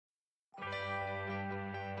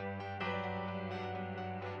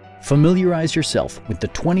Familiarize yourself with the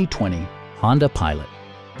 2020 Honda Pilot.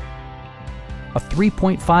 A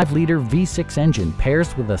 3.5-liter V6 engine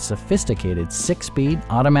pairs with a sophisticated 6-speed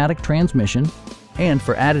automatic transmission, and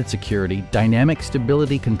for added security, dynamic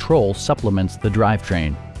stability control supplements the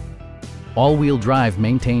drivetrain. All-wheel drive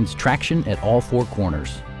maintains traction at all 4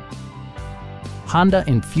 corners. Honda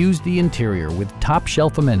infused the interior with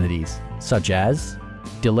top-shelf amenities such as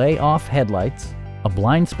delay-off headlights, a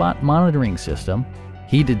blind spot monitoring system,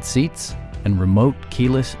 heated seats, and remote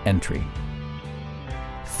keyless entry.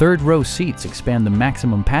 Third-row seats expand the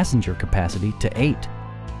maximum passenger capacity to 8.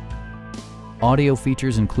 Audio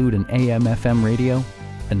features include an AM/FM radio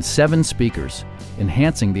and 7 speakers,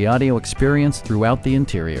 enhancing the audio experience throughout the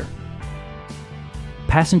interior.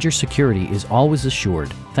 Passenger security is always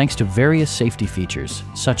assured thanks to various safety features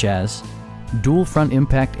such as dual front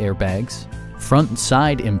impact airbags, front and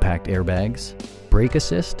side impact airbags, brake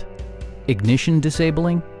assist, ignition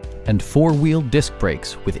disabling, and 4-wheel disc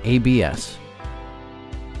brakes with ABS.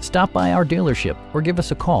 Stop by our dealership or give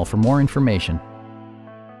us a call for more information.